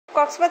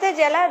কক্সবাজার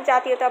জেলা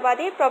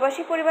জাতীয়তাবাদী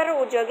প্রবাসী পরিবারের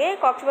উদ্যোগে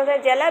কক্সবাজার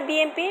জেলা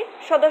বিএনপির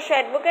সদস্য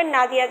অ্যাডভোকেট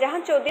নাজিয়া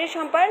জাহান চৌধুরী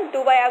সম্পার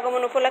দুবাই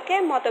আগমন উপলক্ষে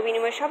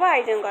মতবিনিময় সভা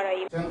আয়োজন করা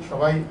হয়।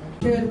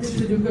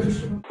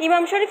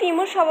 ইমাম শরীফ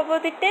ইমুর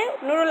সভাপতিত্বে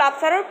নুরুল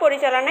আফসারের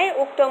পরিচালনায়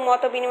উক্ত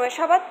মতবিনিময়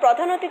সভায়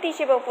প্রধান অতিথি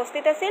হিসেবে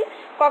উপস্থিত আছেন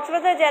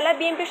কক্সবাজার জেলা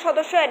বিএনপির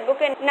সদস্য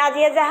অ্যাডভোকেট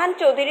নাজিয়া জাহান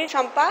চৌধুরী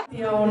সম্পা।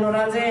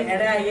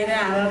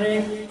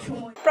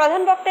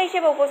 প্রধান বক্তা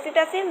হিসেবে উপস্থিত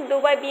আছেন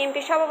দুবাই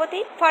বিএনপি সভাপতি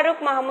ফারুক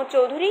মাহমুদ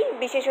চৌধুরী।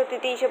 বিশেষ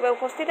অতিথি হিসেবে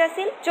উপস্থিত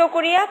আছেন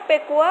চকরিয়া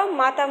পেকুয়া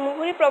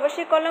মাতামুহুরী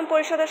প্রবাসী কল্যাণ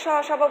পরিষদের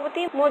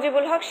সহসভাপতি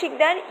মুজিবুল হক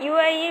শিকদার,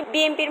 ইউএই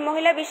বিএনপির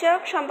মহিলা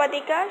বিষয়ক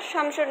সম্পাদিকা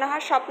শামসুন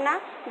নাহার স্বপ্না,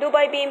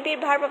 দুবাই বিএনপির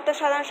ভারপ্রাপ্ত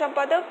সাধারণ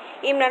সম্পাদক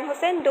ইমরান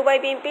হোসেন, দুবাই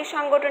বিএনপির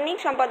সাংগঠনিক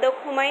সম্পাদক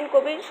হুমায়ুন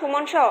কবির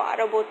সুমন সহ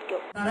আরো বহু।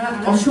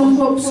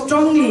 অসম্ভব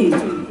স্ট্রংলি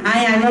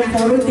আমার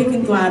পরবর্তী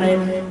কিন্তু আর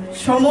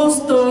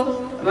সমস্ত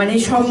মানে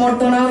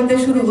সম্বর্ধনা হইতে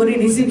শুরু করি,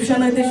 রিসিপশন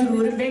হইতে শুরু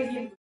করি।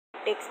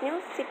 Text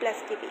news Cplus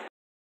TV।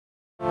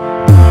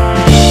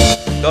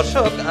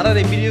 দর্শক আনার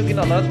এই ভিডিও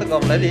কিনা অনারত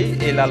গমনালি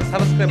এই লাল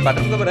সাবস্ক্রাইব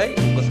বাটন কবরাই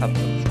উঙ্গ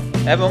সাবস্ক্রাইব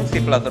এবং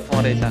Cplus এর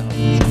ফোন রে